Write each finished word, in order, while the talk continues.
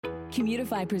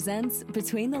Commutify presents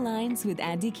Between the Lines with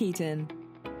Andy Keaton.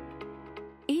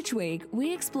 Each week,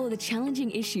 we explore the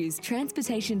challenging issues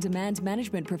transportation demand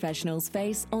management professionals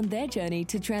face on their journey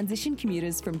to transition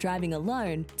commuters from driving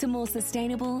alone to more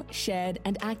sustainable, shared,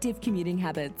 and active commuting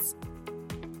habits.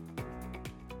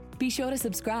 Be sure to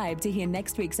subscribe to hear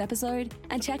next week's episode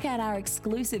and check out our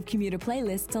exclusive commuter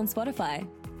playlists on Spotify.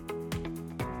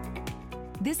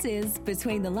 This is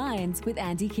Between the Lines with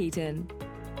Andy Keaton.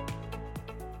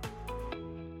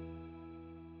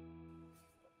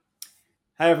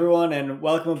 Hi, everyone, and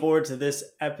welcome aboard to this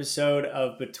episode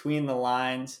of Between the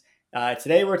Lines.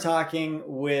 Today, we're talking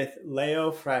with Leo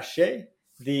Frachet,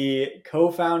 the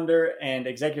co-founder and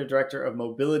executive director of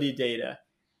Mobility Data.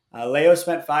 Leo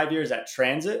spent 5 years at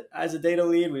Transit as a data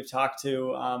lead. We've talked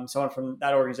to someone from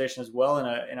that organization as well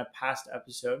in a past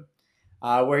episode,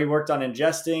 where he worked on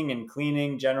ingesting and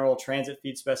cleaning general transit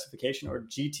feed specification, or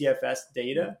GTFS,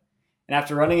 data. And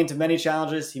after running into many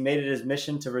challenges, he made it his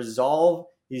mission to resolve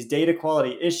these data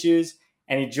quality issues,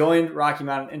 and he joined Rocky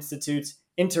Mountain Institute's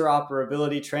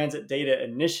Interoperability Transit Data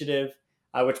Initiative,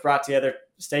 which brought together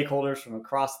stakeholders from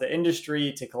across the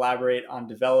industry to collaborate on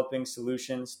developing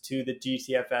solutions to the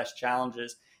GTFS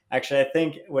challenges. Actually, I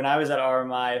think when I was at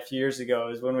RMI a few years ago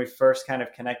is when we first kind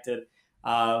of connected.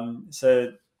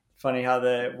 So funny how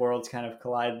the worlds kind of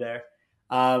collide there.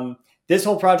 This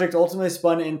whole project ultimately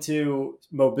spun into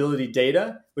Mobility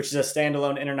Data, which is a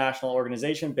standalone international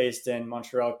organization based in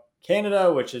Montreal,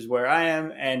 Canada, which is where I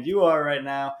am and you are right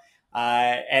now.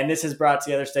 And this has brought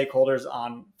together stakeholders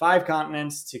on 5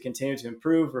 continents to continue to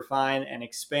improve, refine, and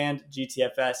expand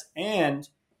GTFS and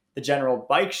the general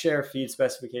bike share feed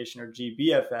specification, or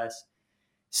GBFS.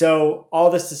 So all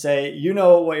this to say, you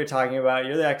know what you're talking about.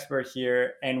 You're the expert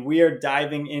here, and we are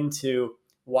diving into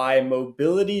why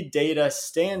mobility data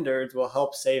standards will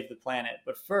help save the planet.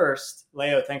 But first,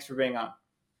 Leo, thanks for being on.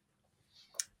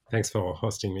 Thanks for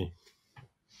hosting me.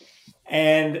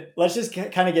 And let's just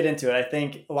kind of get into it. I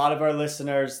think a lot of our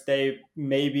listeners, they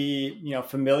may be,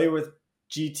 familiar with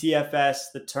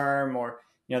GTFS, the term, or,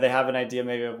 they have an idea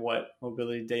maybe of what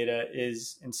mobility data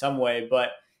is in some way. But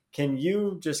can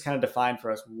you just kind of define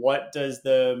for us, what does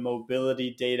the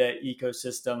mobility data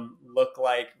ecosystem look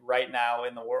like right now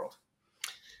in the world?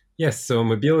 Yes, so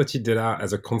mobility data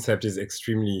as a concept is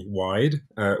extremely wide.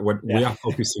 We are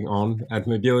focusing on at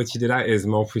Mobility Data is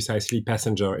more precisely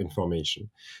passenger information.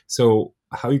 So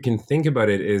how you can think about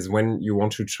it is when you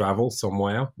want to travel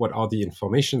somewhere, what are the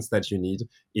informations that you need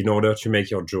in order to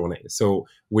make your journey? So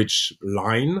which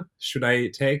line should I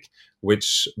take?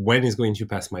 When is going to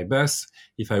pass my bus?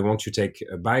 If I want to take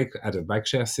a bike at a bike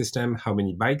share system, how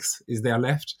many bikes is there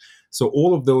left? So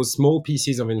all of those small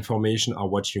pieces of information are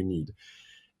what you need.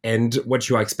 And what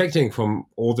you are expecting from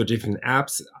all the different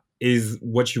apps is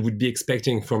what you would be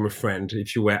expecting from a friend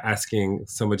if you were asking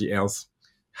somebody else,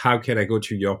 how can I go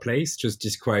to your place? Just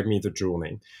describe me the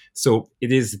journey. So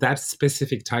it is that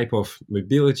specific type of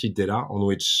mobility data on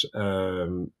which our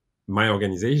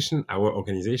organization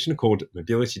called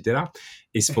Mobility Data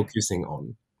is focusing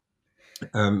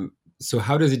on. So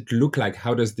how does it look like?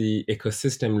 How does the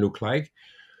ecosystem look like?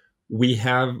 We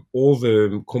have all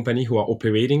the companies who are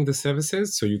operating the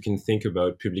services. So you can think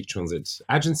about public transit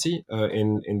agency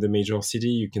in the major city.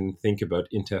 You can think about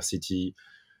intercity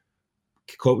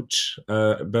coach,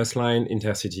 bus line,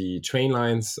 intercity train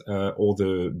lines, all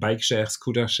the bike share,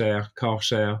 scooter share, car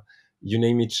share, you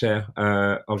name it, share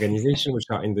organization which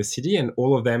are in the city. And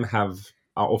all of them are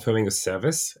offering a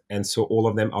service. And so all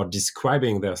of them are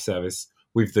describing their service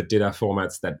with the data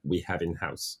formats that we have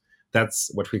in-house.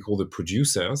 That's what we call the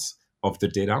producers of the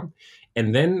data.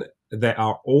 And then there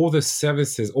are all the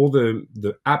services, all the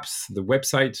apps, the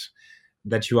website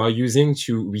that you are using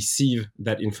to receive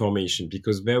that information.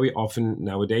 Because very often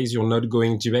nowadays, you're not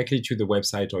going directly to the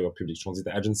website or your public transit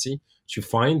agency to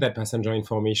find that passenger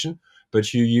information,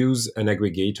 but you use an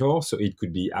aggregator. So it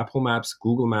could be Apple Maps,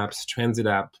 Google Maps, Transit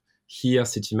app, here,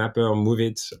 City Mapper, Move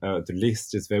It. The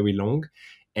list is very long.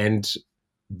 And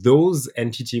those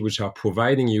entities which are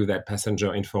providing you that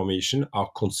passenger information are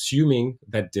consuming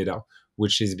that data,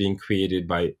 which is being created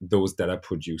by those data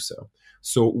producers.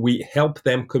 So we help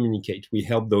them communicate. We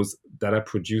help those data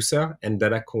producer and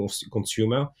data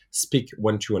consumer speak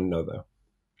one to another.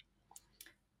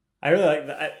 I really like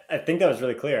that. I think that was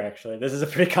really clear, actually. This is a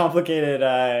pretty complicated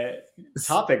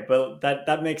topic, but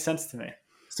that makes sense to me.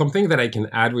 Something that I can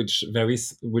add, which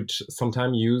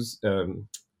sometimes use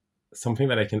something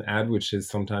that I can add, which is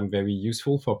sometimes very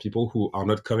useful for people who are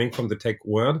not coming from the tech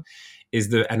world, is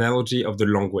the analogy of the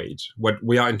language. What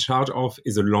we are in charge of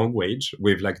is a language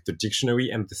with like the dictionary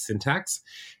and the syntax.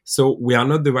 So we are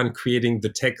not the one creating the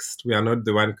text. We are not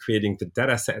the one creating the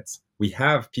data sets. We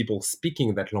have people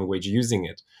speaking that language, using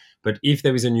it. But if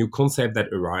there is a new concept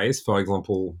that arises, for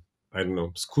example, I don't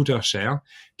know, scooter share,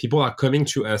 people are coming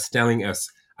to us telling us,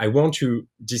 I want to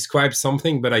describe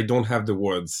something, but I don't have the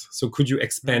words. So could you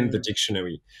expand the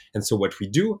dictionary? And so what we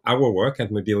do, our work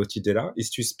at Mobility Data, is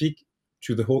to speak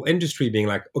to the whole industry, being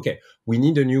like, okay, we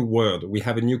need a new word. We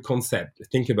have a new concept.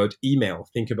 Think about email.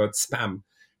 Think about spam.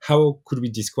 How could we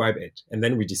describe it? And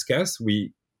then we discuss,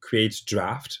 we create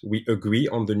draft, we agree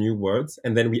on the new words,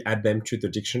 and then we add them to the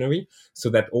dictionary so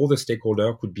that all the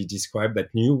stakeholder could be described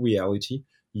that new reality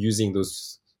using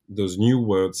those new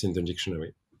words in the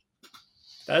dictionary.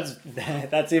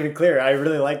 That's even clearer. I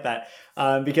really like that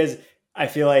because I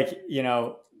feel like,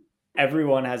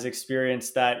 everyone has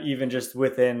experienced that, even just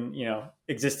within,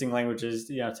 existing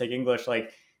languages. Take English,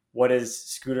 like what is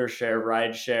scooter share,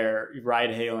 ride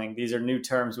hailing? These are new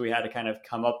terms we had to kind of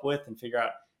come up with and figure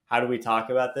out, how do we talk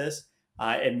about this?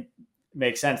 It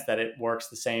makes sense that it works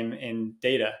the same in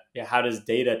data. Yeah, how does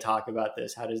data talk about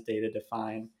this? How does data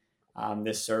define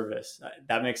this service?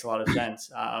 That makes a lot of sense.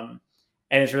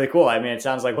 And it's really cool. I mean, it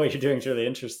sounds like what you're doing is really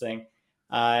interesting.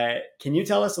 Can you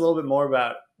tell us a little bit more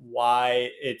about why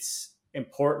it's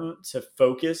important to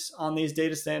focus on these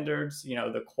data standards,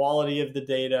 the quality of the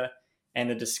data and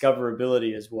the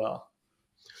discoverability as well?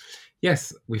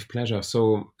 Yes, with pleasure.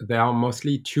 So there are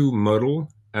mostly two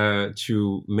models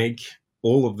to make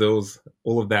all of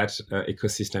that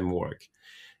ecosystem work.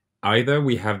 Either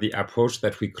we have the approach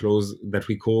that we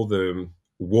call the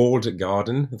walled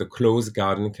garden, the closed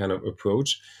garden kind of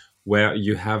approach, where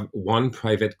you have one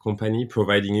private company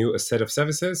providing you a set of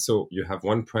services. So you have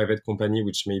one private company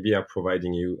which maybe are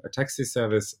providing you a taxi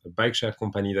service, a bike share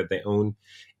company that they own,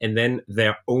 and then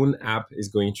their own app is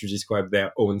going to describe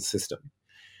their own system.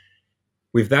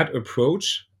 With that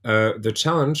approach, the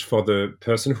challenge for the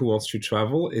person who wants to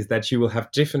travel is that you will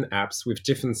have different apps with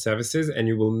different services, and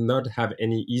you will not have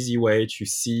any easy way to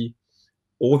see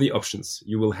all the options.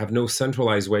 You will have no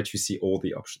centralized way to see all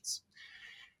the options.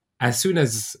 As soon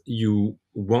as you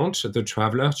want the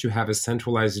traveler to have a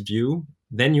centralized view,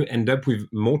 then you end up with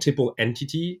multiple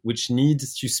entity which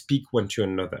needs to speak one to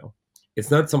another.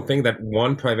 It's not something that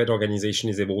one private organization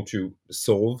is able to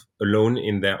solve alone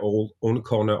in their own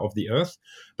corner of the earth,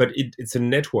 but it's a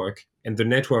network, and the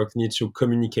network needs to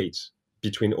communicate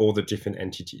between all the different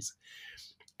entities.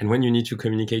 And when you need to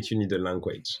communicate, you need a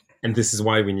language. And this is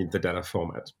why we need the data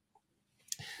format.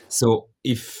 So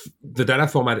if the data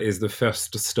format is the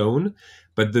first stone,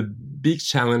 but the big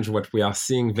challenge, what we are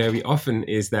seeing very often,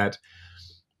 is that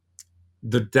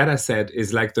the data set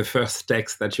is like the first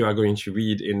text that you are going to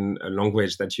read in a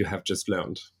language that you have just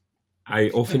learned. I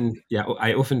often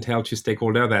tell to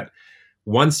stakeholder that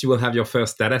once you will have your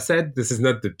first data set, this is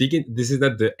not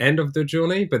the end of the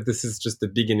journey, but this is just the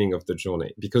beginning of the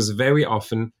journey, because very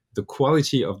often the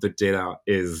quality of the data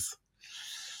is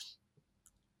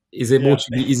able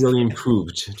to be easily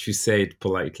improved, to say it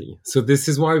politely. So this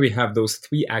is why we have those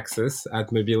three axes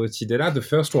at Mobility Data. The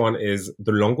first one is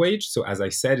the language. So as I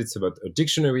said, it's about a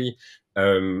dictionary,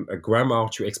 a grammar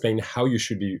to explain how you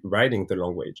should be writing the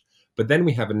language. But then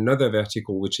we have another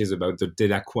vertical, which is about the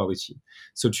data quality.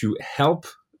 So to help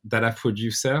data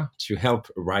producer, to help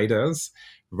writers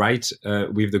write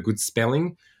with the good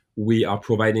spelling, we are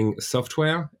providing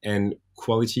software and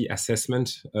quality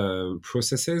assessment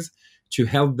processes to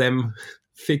help them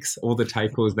fix all the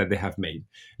typos that they have made.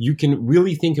 You can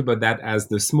really think about that as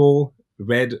the small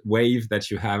red wave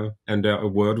that you have under a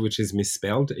word which is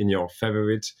misspelled in your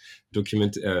favorite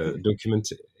document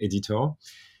editor.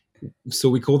 So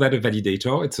we call that a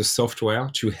validator. It's a software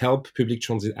to help public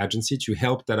transit agency, to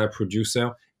help data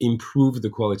producer improve the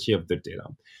quality of the data.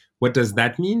 What does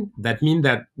that mean? That means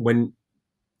that when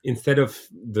instead of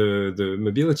the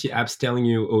mobility apps telling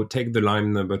you, oh, take the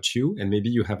line number 2, and maybe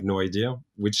you have no idea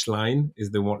which line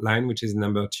is the line which is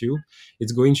number 2,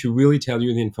 it's going to really tell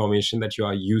you the information that you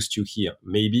are used to here.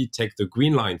 Maybe take the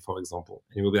green line, for example,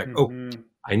 and you will be like, oh,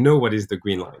 I know what is the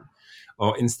green line.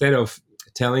 Or instead of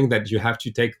telling that you have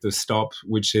to take the stop,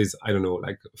 which is, I don't know,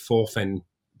 like 4th and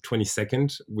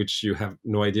 22nd, which you have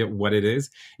no idea what it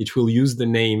is, it will use the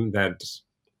name that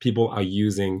people are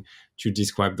using to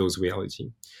describe those reality.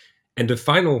 And the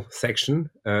final section,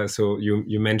 so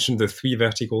you mentioned the 3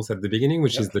 verticals at the beginning,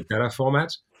 which is the data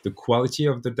format, the quality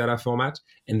of the data format,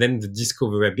 and then the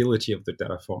discoverability of the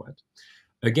data format.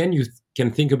 Again, you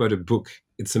can think about a book.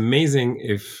 It's amazing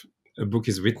if a book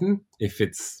is written, if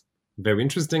it's very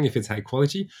interesting if it's high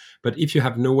quality. But if you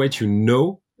have no way to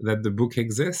know that the book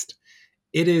exists,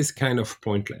 it is kind of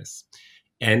pointless.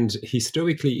 And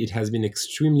historically, it has been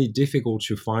extremely difficult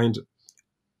to find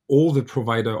all the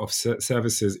provider of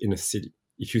services in a city.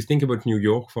 If you think about New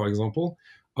York, for example,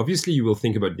 obviously you will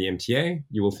think about the MTA,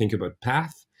 you will think about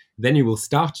PATH, then you will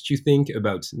start to think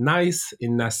about NICE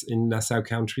in Nassau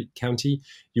County.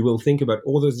 You will think about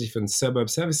all those different suburb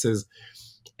services.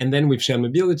 And then with shared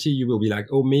mobility, you will be like,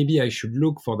 oh, maybe I should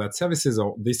look for that services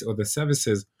or this other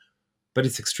services. But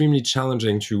it's extremely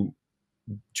challenging to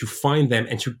find them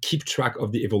and to keep track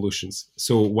of the evolutions.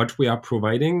 So what we are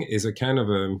providing is a kind of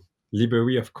a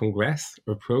Library of Congress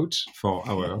approach for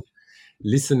our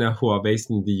listeners who are based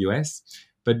in the US,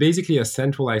 but basically a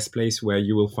centralized place where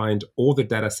you will find all the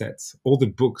data sets, all the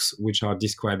books which are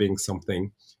describing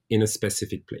something in a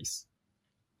specific place.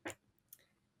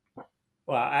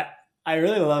 Wow, I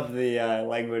really love the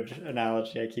language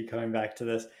analogy. I keep coming back to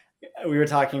this. We were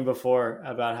talking before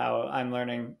about how I'm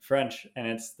learning French, and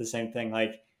it's the same thing.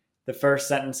 Like the first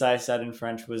sentence I said in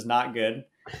French was not good.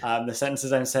 The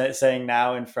sentences I'm saying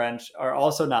now in French are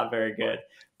also not very good,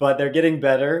 but they're getting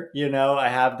better. You know, I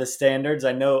have the standards.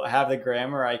 I know I have the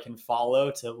grammar I can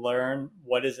follow to learn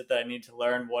what is it that I need to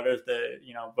learn. What is the,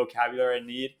 vocabulary I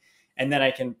need, and then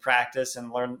I can practice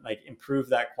and learn, like improve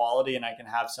that quality, and I can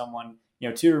have someone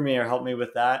tutor me or help me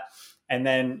with that. And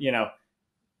then,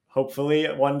 hopefully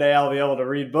one day I'll be able to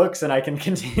read books and I can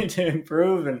continue to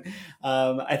improve. And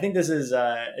I think this is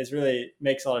really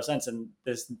makes a lot of sense. And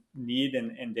this need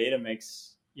in data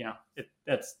makes,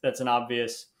 that's an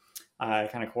obvious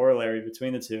kind of corollary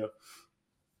between the two.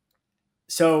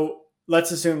 So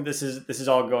let's assume this is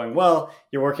all going well.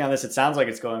 You're working on this. It sounds like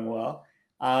it's going well.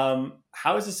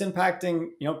 How is this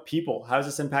impacting, people? How is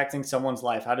this impacting someone's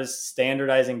life? How does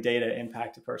standardizing data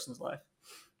impact a person's life?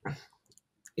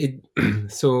 It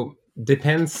so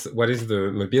depends what is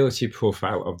the mobility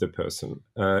profile of the person.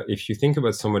 If you think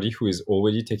about somebody who is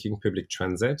already taking public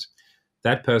transit,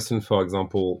 that person, for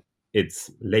example,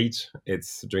 it's late,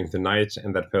 it's during the night,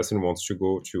 and that person wants to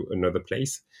go to another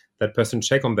place. That person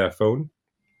check on their phone,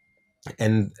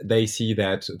 and they see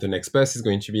that the next bus is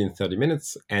going to be in 30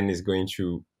 minutes and is going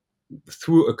to,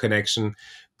 through a connection,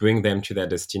 bring them to their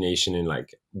destination in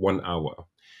like 1 hour.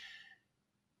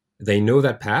 They know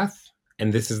that path,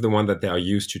 and this is the one that they are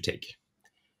used to take.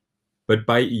 But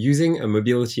by using a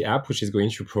mobility app, which is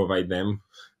going to provide them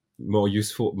more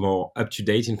useful, more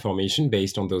up-to-date information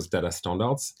based on those data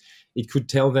standards, it could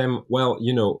tell them, well,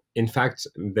 in fact,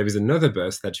 there is another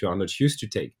bus that you are not used to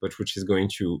take, but which is going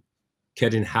to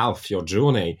cut in half your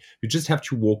journey. You just have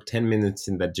to walk 10 minutes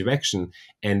in that direction.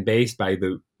 And based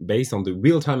on the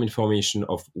real-time information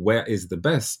of where is the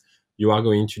bus, you are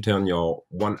going to turn your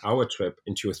 1 hour trip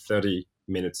into a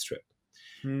 30-minute trip.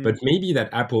 But maybe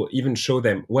that app will even show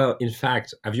them, well, in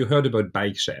fact, have you heard about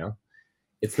bike share?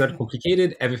 It's not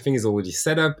complicated. Everything is already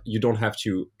set up. You don't have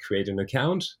to create an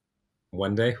account.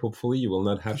 One day, hopefully, you will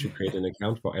not have to create an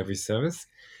account for every service.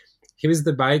 Here is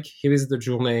the bike, here is the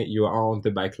journey, you are on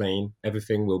the bike lane,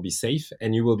 everything will be safe,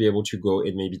 and you will be able to go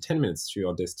in maybe 10 minutes to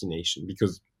your destination,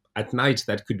 because at night,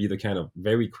 that could be the kind of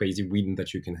very crazy wind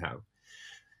that you can have.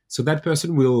 So that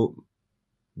person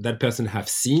have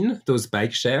seen those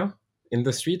bike share in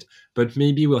the street, but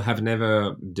maybe will have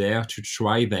never dared to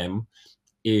try them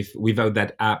if without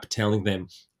that app telling them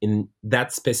in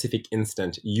that specific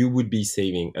instant, you would be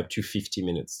saving up to 50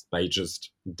 minutes by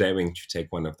just daring to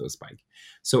take one of those bikes.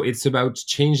 So it's about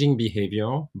changing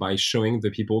behavior by showing the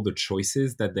people the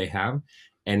choices that they have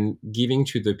and giving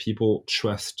to the people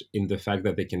trust in the fact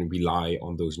that they can rely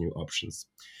on those new options.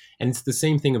 And it's the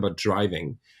same thing about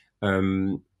driving.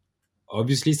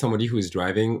 Obviously, somebody who is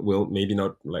driving will maybe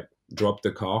not like drop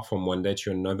the car from one day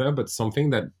to another, but something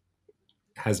that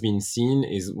has been seen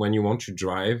is when you want to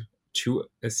drive to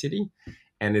a city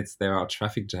and there are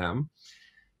traffic jam.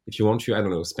 If you want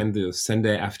to, spend the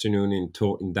Sunday afternoon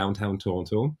in downtown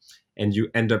Toronto, and you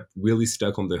end up really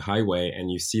stuck on the highway,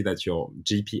 and you see that your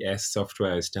GPS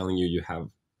software is telling you have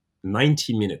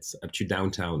 90 minutes up to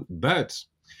downtown. But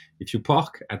if you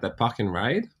park at that park and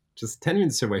ride, just 10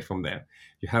 minutes away from there,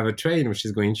 you have a train which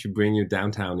is going to bring you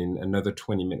downtown in another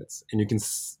 20 minutes. And you can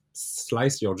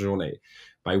slice your journey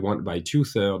by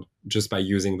 2/3 just by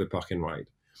using the park and ride.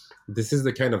 This is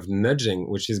the kind of nudging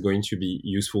which is going to be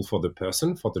useful for the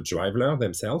person, for the driver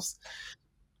themselves.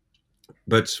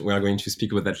 But we are going to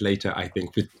speak about that later, I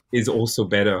think, which is also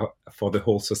better for the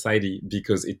whole society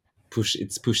because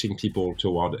it's pushing people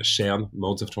toward shared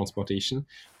modes of transportation,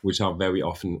 which are very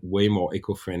often way more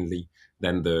eco-friendly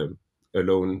than the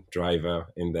alone driver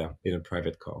in a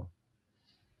private car.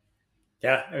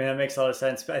 Yeah, I mean, that makes a lot of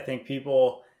sense. I think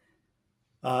people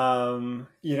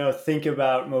think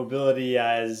about mobility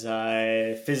as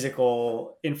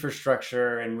physical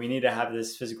infrastructure, and we need to have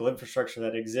this physical infrastructure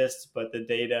that exists, but the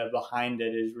data behind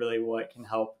it is really what can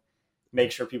help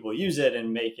make sure people use it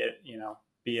and make it,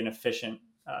 be an efficient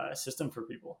system for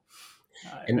people.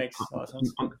 It And makes a lot of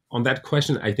sense. on that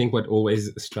question, I think what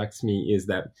always strikes me is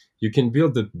that you can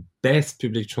build the best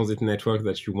public transit network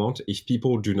that you want. If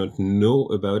people do not know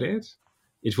about it,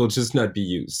 it will just not be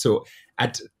used. So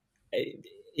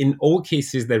in all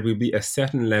cases, there will be a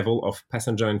certain level of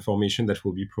passenger information that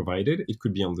will be provided. It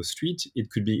could be on the street,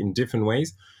 it could be in different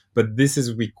ways, but this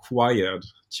is required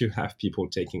to have people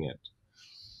taking it.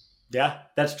 Yeah,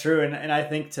 that's true. And I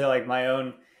think to like my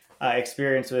own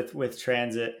experience with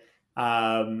transit,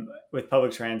 with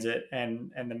public transit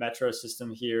and the metro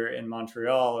system here in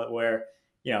Montreal, where,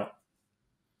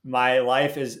 my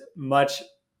life is much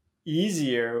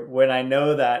easier when I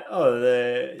know that,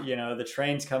 the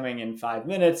train's coming in 5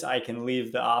 minutes. I can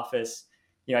leave the office.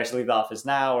 I should leave the office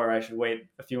now, or I should wait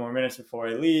a few more minutes before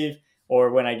I leave.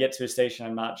 Or when I get to a station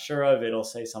I'm not sure of, it'll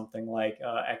say something like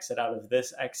exit out of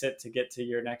this exit to get to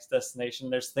your next destination.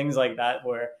 There's things like that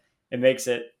where it makes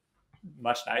it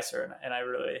much nicer, and I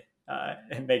really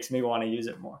it makes me want to use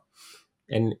it more.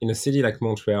 And in a city like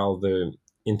Montreal, the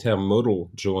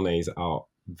intermodal journeys are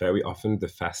very often the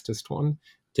fastest one,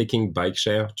 taking bike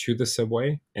share to the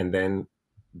subway and then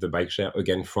the bike share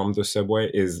again from the subway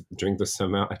is, during the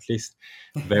summer at least,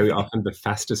 very often the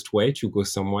fastest way to go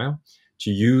somewhere. To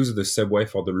use the subway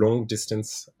for the long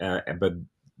distance, but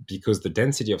because the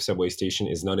density of subway station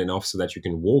is not enough so that you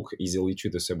can walk easily to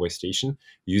the subway station,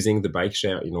 using the bike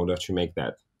share in order to make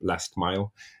that last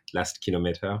mile, last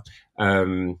kilometer,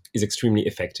 is extremely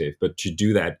effective. But to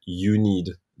do that, you need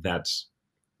that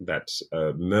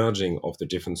merging of the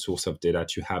different source of data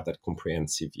to have that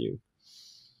comprehensive view.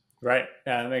 Right.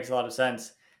 Yeah, that makes a lot of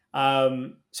sense.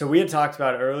 So we had talked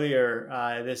about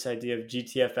earlier this idea of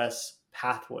GTFS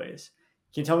pathways.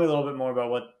 Can you tell me a little bit more about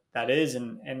what that is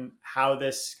and how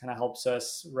this kind of helps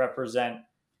us represent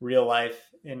real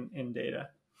life in data?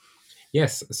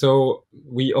 Yes. So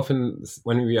we often,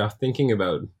 when we are thinking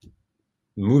about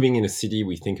moving in a city,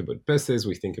 we think about buses,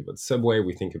 we think about subway,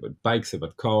 we think about bikes,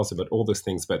 about cars, about all those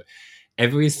things. But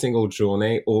every single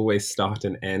journey always start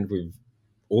and end with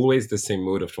always the same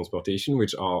mode of transportation,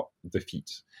 which are the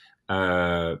feet.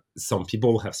 Some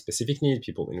people have specific needs,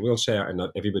 people in wheelchair, and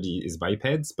not everybody is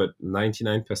bipeds, but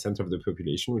 99% of the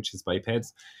population, which is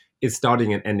bipeds, is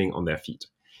starting and ending on their feet.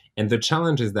 And the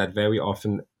challenge is that very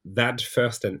often that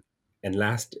first and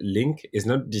last link is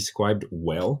not described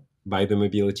well by the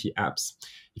mobility apps.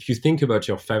 If you think about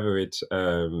your favorite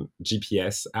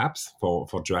GPS apps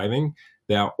for driving,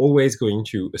 they are always going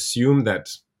to assume that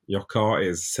your car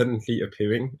is suddenly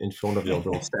appearing in front of your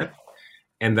doorstep,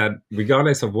 and that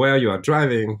regardless of where you are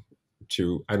driving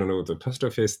to, I don't know, the post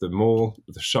office, the mall,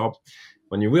 the shop,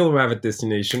 when you will arrive at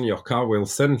destination, your car will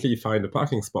suddenly find a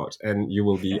parking spot and you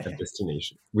will be at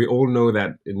destination. We all know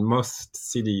that in most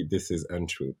cities, this is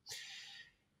untrue.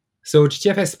 So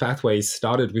GTFS pathways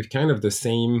started with kind of the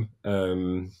same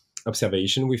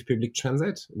observation with public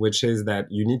transit, which is that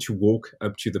you need to walk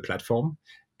up to the platform.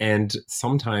 And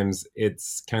sometimes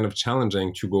it's kind of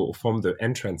challenging to go from the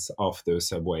entrance of the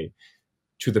subway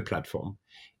to the platform.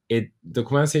 The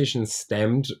conversation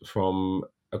stemmed from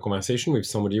a conversation with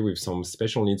somebody with some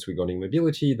special needs regarding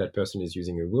mobility. That person is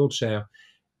using a wheelchair,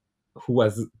 who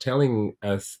was telling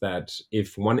us that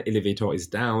if one elevator is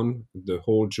down, the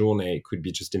whole journey could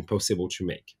be just impossible to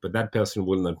make. But that person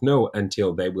will not know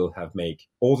until they will have made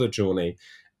all the journey,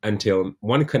 until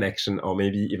one connection or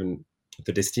maybe even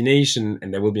the destination,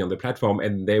 and they will be on the platform,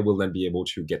 and they will then be able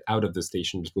to get out of the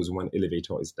station because one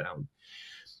elevator is down.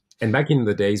 And back in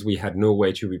the days, we had no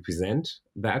way to represent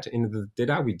that in the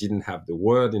data. We didn't have the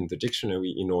word in the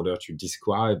dictionary in order to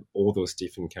describe all those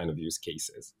different kind of use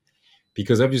cases.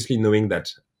 Because obviously knowing that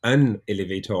an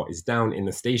elevator is down in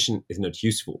a station is not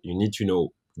useful. You need to know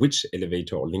which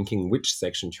elevator linking which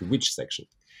section to which section.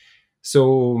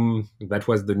 So that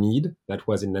was the need that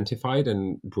was identified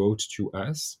and brought to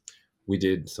us. We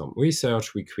did some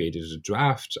research. We created a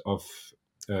draft of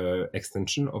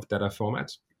extension of data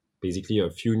format, basically a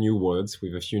few new words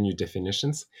with a few new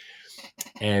definitions.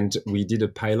 And we did a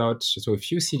pilot. So a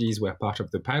few cities were part of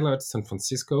the pilot: San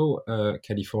Francisco,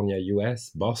 California,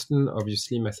 US, Boston,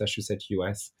 obviously, Massachusetts,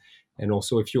 US, and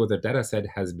also a few other data set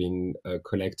has been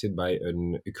collected by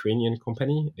an Ukrainian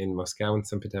company in Moscow and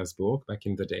St. Petersburg back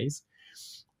in the days.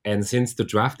 And since the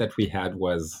draft that we had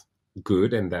was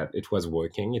good and that it was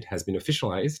working, it has been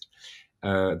officialized.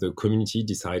 The community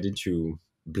decided to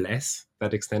bless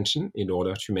that extension in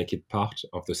order to make it part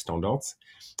of the standards.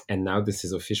 And now this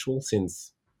is official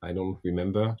since, I don't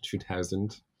remember,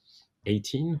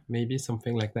 2018, maybe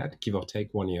something like that, give or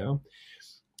take 1 year.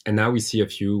 And now we see a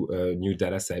few new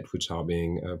data sets which are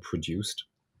being produced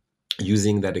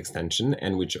using that extension,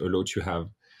 and which allow to have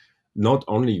not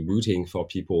only routing for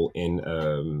people in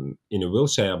a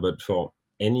wheelchair, but for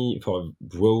a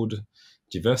broad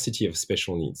diversity of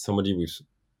special needs. Somebody with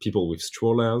people with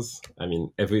strollers. I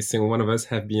mean, every single one of us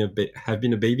have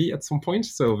been a baby at some point.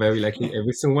 So very likely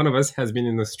every single one of us has been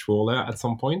in a stroller at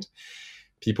some point.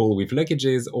 People with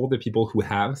luggages, all the people who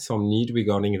have some need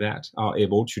regarding that are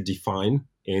able to define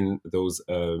in those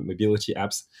mobility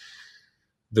apps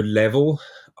the level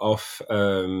of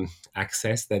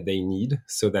access that they need,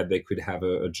 so that they could have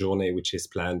a journey which is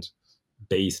planned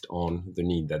based on the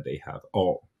need that they have,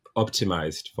 or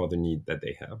optimized for the need that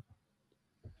they have.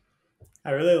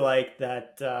 I really like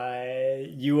that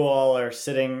you all are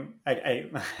sitting.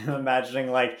 I'm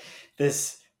imagining like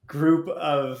this group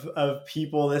of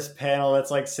people, this panel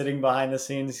that's like sitting behind the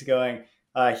scenes, going,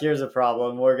 "Here's a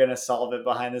problem. We're going to solve it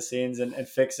behind the scenes and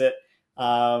fix it."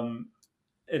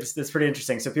 It's pretty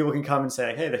interesting. So people can come and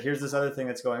say, "Hey, here's this other thing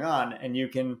that's going on," and you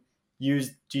can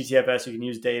use GTFS. You can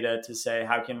use data to say,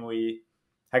 "How can we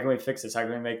fix this? How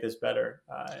can we make this better?"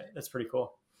 That's pretty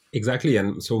cool. Exactly.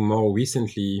 And so more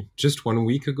recently, just 1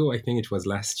 week ago, I think it was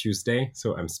last Tuesday.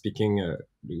 So I'm speaking,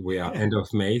 we are end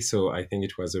of May. So I think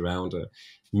it was around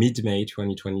mid-May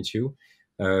 2022.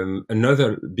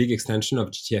 Another big extension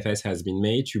of GTFS has been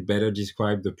made to better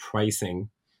describe the pricing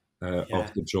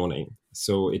of the journey.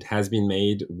 So it has been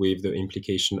made with the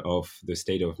implication of the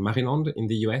state of Maryland in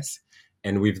the US,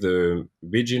 and with the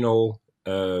regional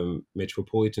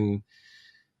metropolitan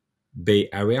Bay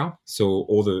Area, so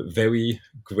all the very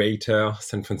greater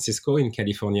San Francisco in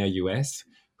California, US,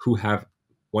 who have,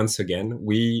 once again,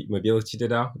 we, Mobility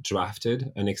Data,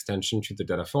 drafted an extension to the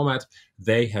data format.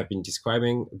 They have been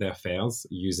describing their fares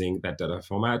using that data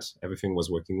format. Everything was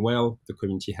working well. The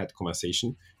community had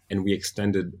conversation, and we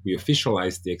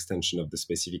officialized the extension of the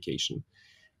specification.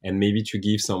 And maybe to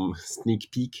give some sneak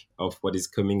peek of what is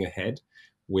coming ahead,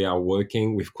 we are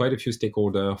working with quite a few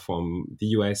stakeholders from the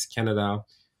US, Canada,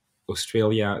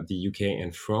 Australia, the UK,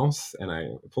 and France, and I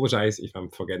apologize if I'm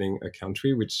forgetting a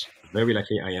country, which very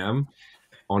likely I am,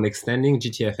 on extending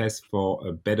GTFS for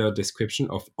a better description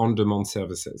of on-demand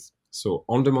services. So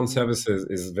on-demand services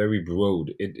is very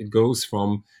broad. It goes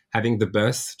from having the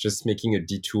bus just making a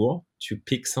detour to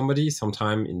pick somebody,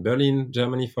 sometime in Berlin,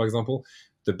 Germany, for example.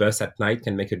 The bus at night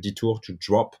can make a detour to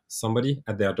drop somebody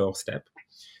at their doorstep.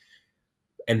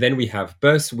 And then we have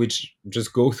bus, which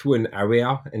just go through an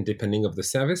area, and depending of the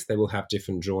service, they will have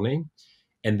different journey.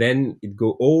 And then it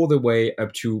go all the way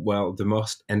up to, well, the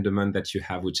most end demand that you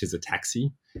have, which is a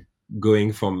taxi,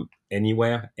 going from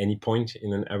anywhere, any point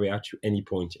in an area to any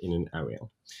point in an area.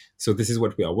 So this is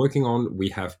what we are working on. We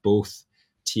have both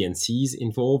TNCs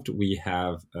involved. We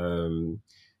have, in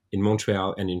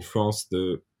Montreal and in France,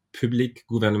 the public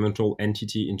governmental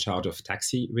entity in charge of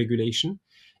taxi regulation.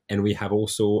 And we have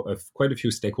also quite a few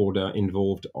stakeholders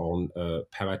involved on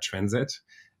paratransit.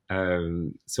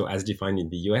 So as defined in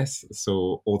the US,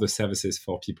 so all the services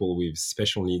for people with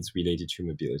special needs related to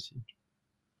mobility.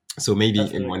 So maybe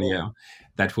in 1 year,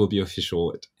 that will be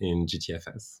official in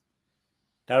GTFS.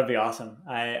 That would be awesome.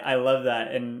 I love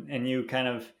that. And you kind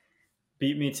of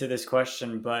beat me to this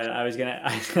question, but I was gonna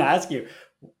ask you,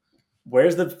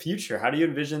 where's the future? How do you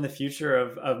envision the future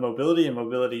of mobility and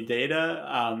mobility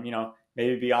data?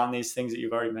 Maybe beyond these things that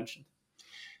you've already mentioned.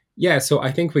 Yeah, so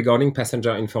I think regarding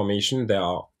passenger information, there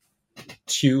are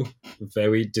two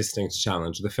very distinct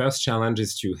challenges. The first challenge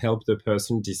is to help the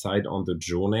person decide on the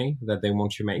journey that they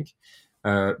want to make.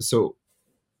 So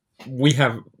we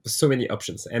have so many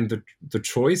options, and the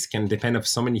choice can depend on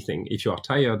so many things. If you are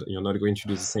tired, you're not going to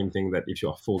do the same thing that if you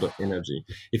are full of energy.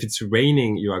 If it's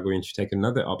raining, you are going to take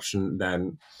another option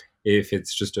than if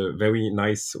it's just a very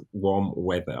nice warm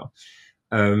weather.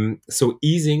 So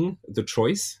easing the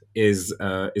choice is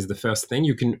the first thing.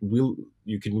 You can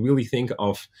really think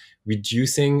of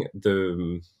reducing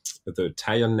the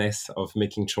tiredness of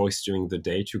making choice during the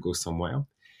day to go somewhere.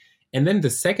 And then the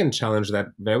second challenge that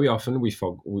very often we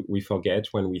forget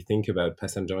when we think about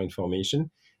passenger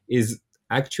information is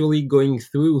actually going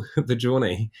through the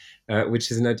journey,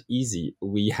 which is not easy.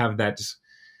 We have that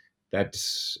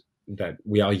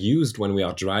we are used when we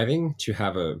are driving to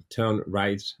have a turn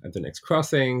right at the next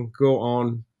crossing, go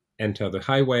on, enter the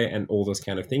highway and all those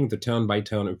kind of things, the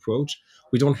turn-by-turn approach.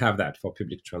 We don't have that for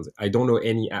public transit. I don't know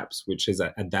any apps which is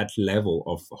at that level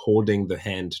of holding the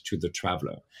hand to the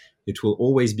traveler. It will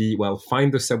always be, well,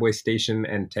 find the subway station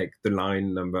and take the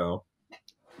line number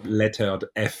lettered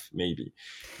F maybe.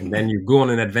 And then you go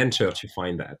on an adventure to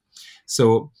find that.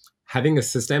 So having a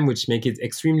system which make it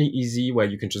extremely easy, where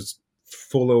you can just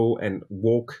follow and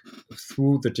walk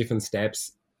through the different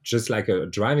steps, just like a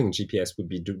driving GPS would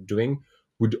be doing,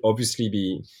 would obviously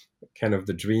be kind of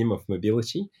the dream of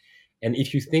mobility. And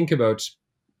if you think about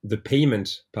the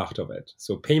payment part of it,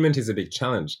 so payment is a big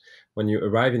challenge. When you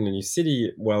arrive in a new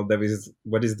city, well, there is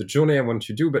what is the journey I want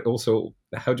to do, but also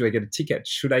how do I get a ticket?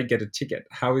 Should I get a ticket?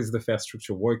 How is the fare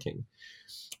structure working?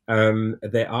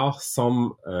 There are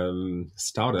some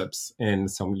startups in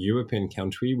some European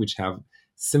country which have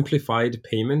simplified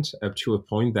payment up to a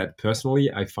point that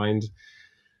personally I find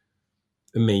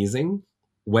amazing,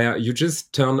 where you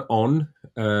just turn on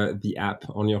the app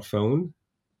on your phone.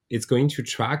 It's going to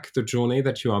track the journey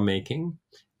that you are making,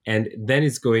 and then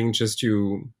it's going just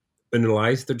to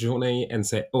analyze the journey and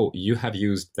say, oh, you have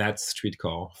used that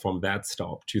streetcar from that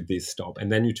stop to this stop, and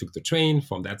then you took the train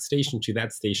from that station to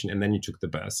that station, and then you took the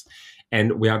bus.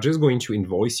 And we are just going to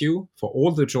invoice you for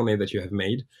all the journey that you have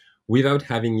made without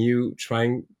having you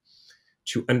trying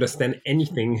to understand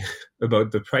anything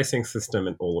about the pricing system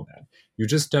and all of that. You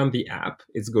just turn the app,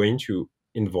 it's going to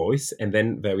invoice, and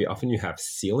then very often you have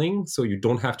ceiling, so you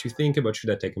don't have to think about should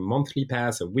I take a monthly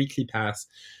pass, a weekly pass.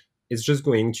 It's just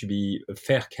going to be a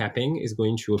fare capping is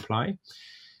going to apply,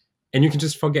 and you can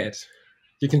just forget.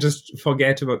 You can just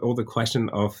forget about all the question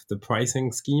of the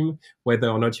pricing scheme, whether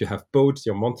or not you have bought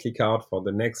your monthly card for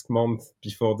the next month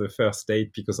before the first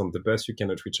date because on the bus you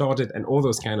cannot recharge it, and all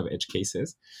those kind of edge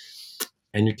cases.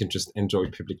 And you can just enjoy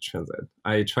public transit.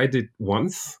 I tried it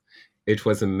once. It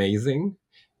was amazing.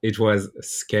 It was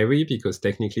scary because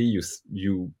technically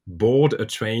you board a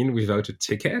train without a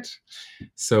ticket.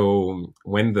 So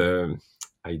when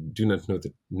I do not know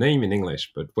the name in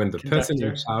English, but when the person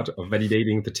in charge of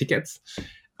validating the tickets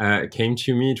came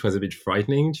to me, it was a bit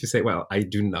frightening to say, well, I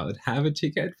do not have a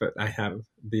ticket, but I have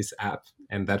this app.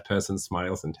 And that person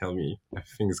smiles and tells me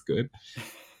everything's good.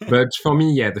 But for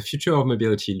me, yeah, the future of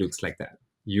mobility looks like that.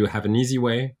 You have an easy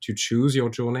way to choose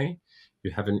your journey. You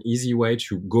have an easy way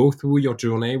to go through your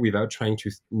journey without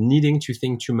needing to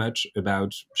think too much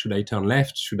about, should I turn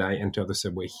left? Should I enter the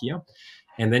subway here?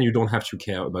 And then you don't have to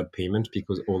care about payment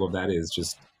because all of that is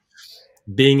just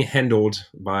being handled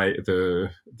by the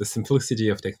simplicity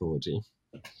of technology.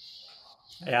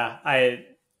 Yeah, I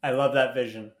love that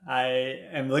vision. I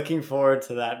am looking forward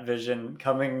to that vision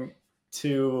coming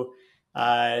to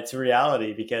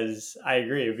reality, because I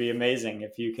agree, it'd be amazing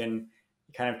if you can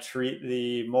kind of treat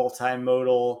the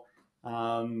multimodal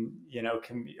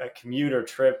a commuter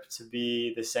trip to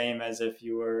be the same as if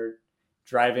you were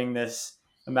driving this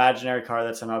imaginary car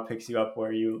that somehow picks you up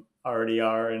where you already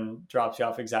are and drops you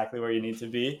off exactly where you need to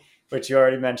be, which you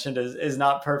already mentioned is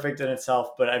not perfect in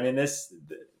itself. But I mean,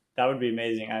 that would be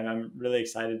amazing. I'm really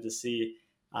excited to see,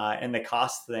 and the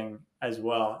cost thing as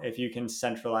well. If you can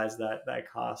centralize that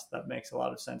cost, that makes a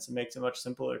lot of sense. It makes it much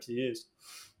simpler to use.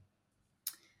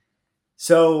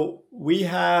 So we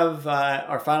have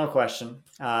our final question,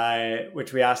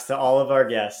 which we ask to all of our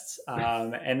guests.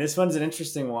 And this one's an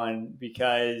interesting one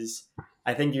because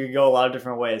I think you could go a lot of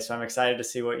different ways. So I'm excited to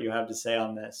see what you have to say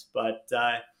on this. But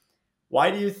why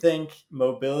do you think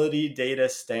mobility data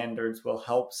standards will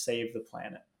help save the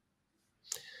planet?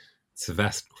 It's a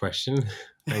vast question.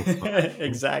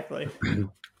 Exactly.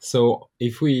 So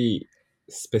if we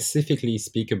specifically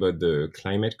speak about the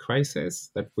climate crisis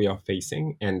that we are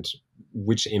facing and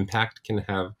which impact can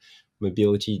have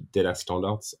mobility data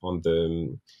standards on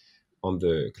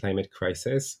the climate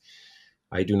crisis,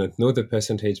 I do not know the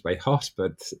percentage by heart,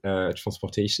 but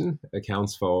transportation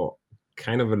accounts for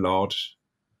kind of a large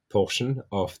portion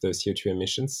of the CO2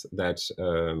 emissions that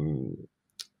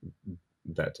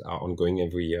are ongoing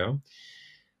every year.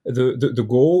 The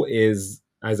goal is,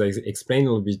 as I explained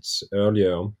a little bit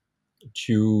earlier,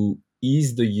 to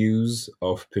ease the use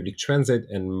of public transit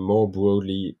and more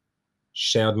broadly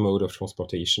shared mode of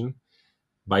transportation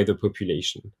by the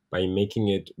population, by making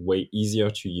it way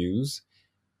easier to use,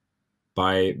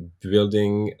 by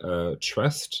building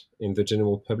trust in the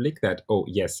general public that, oh,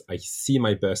 yes, I see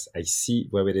my bus, I see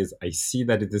where it is, I see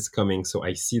that it is coming. So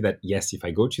I see that, yes, if I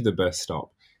go to the bus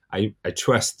stop, I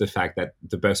trust the fact that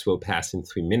the bus will pass in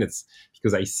 3 minutes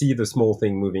because I see the small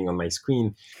thing moving on my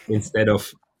screen instead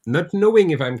of not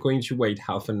knowing if I'm going to wait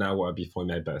half an hour before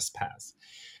my bus passes.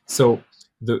 So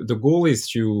the goal is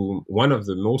to, one of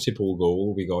the multiple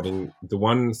goals regarding the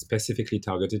one specifically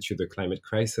targeted to the climate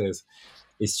crisis,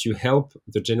 is to help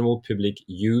the general public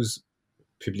use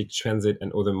public transit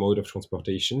and other mode of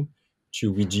transportation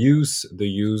to reduce the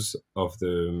use of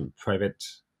the private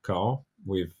car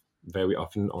with very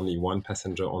often only one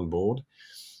passenger on board,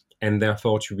 and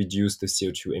therefore to reduce the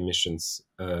CO2 emissions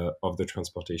of the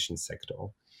transportation sector.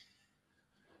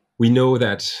 We know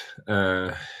that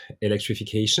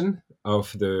electrification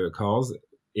of the cars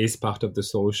is part of the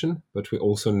solution, but we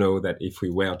also know that if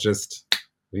we were just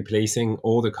replacing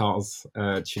all the cars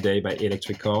today by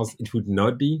electric cars, it would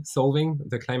not be solving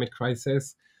the climate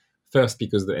crisis. First,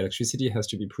 because the electricity has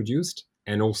to be produced,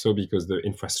 and also because the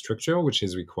infrastructure which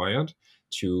is required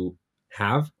to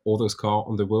have all those cars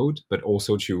on the road, but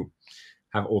also to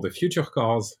have all the future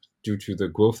cars due to the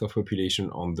growth of population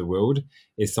on the road,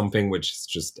 is something which is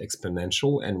just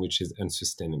exponential and which is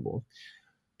unsustainable.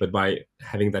 But by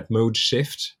having that mode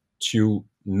shift to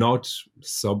not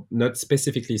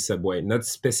specifically subway, not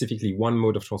specifically one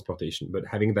mode of transportation, but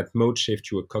having that mode shift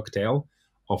to a cocktail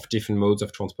of different modes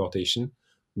of transportation,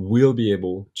 we'll be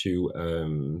able to,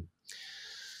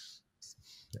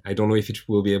 I don't know if it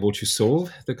will be able to solve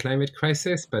the climate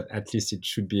crisis, but at least it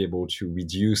should be able to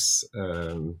reduce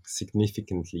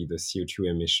significantly the CO2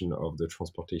 emission of the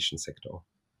transportation sector.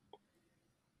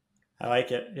 I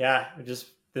like it. Yeah,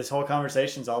 this whole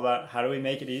conversation is all about how do we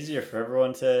make it easier for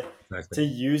everyone to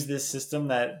use these systems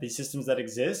that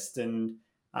exist, and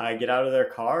get out of their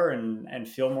car and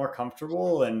feel more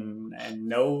comfortable and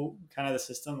know kind of the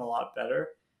system a lot better.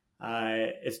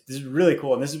 This is really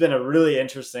cool, and this has been a really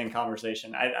interesting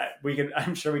conversation.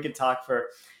 I'm sure we could talk for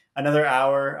another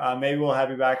hour. Maybe we'll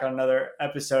have you back on another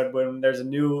episode when there's a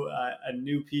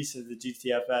new piece of the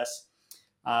GTFS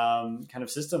kind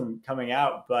of system coming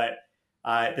out. But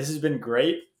this has been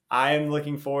great. I am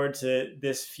looking forward to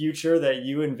this future that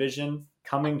you envision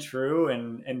coming true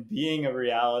and being a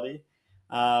reality.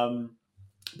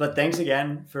 But thanks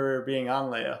again for being on,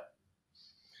 Leo.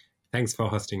 Thanks for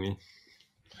hosting me.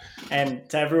 And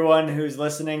to everyone who's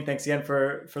listening, thanks again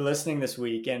for listening this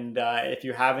week. And if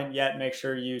you haven't yet, make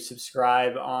sure you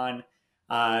subscribe on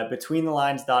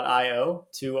betweenthelines.io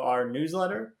to our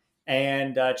newsletter,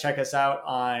 and check us out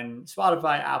on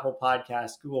Spotify, Apple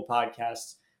Podcasts, Google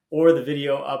Podcasts, or the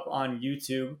video up on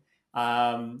YouTube.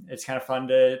 It's kind of fun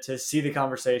to see the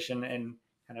conversation in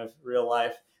kind of real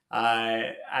life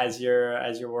as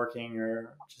you're working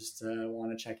or just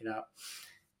want to check it out.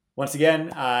 Once again,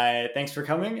 thanks for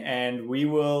coming, and we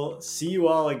will see you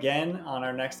all again on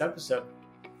our next episode.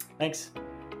 Thanks.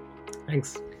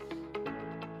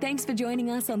 Thanks for joining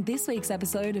us on this week's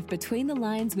episode of Between the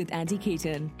Lines with Andy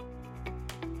Keaton.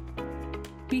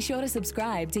 Be sure to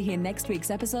subscribe to hear next week's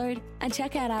episode and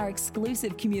check out our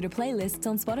exclusive commuter playlists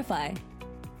on Spotify.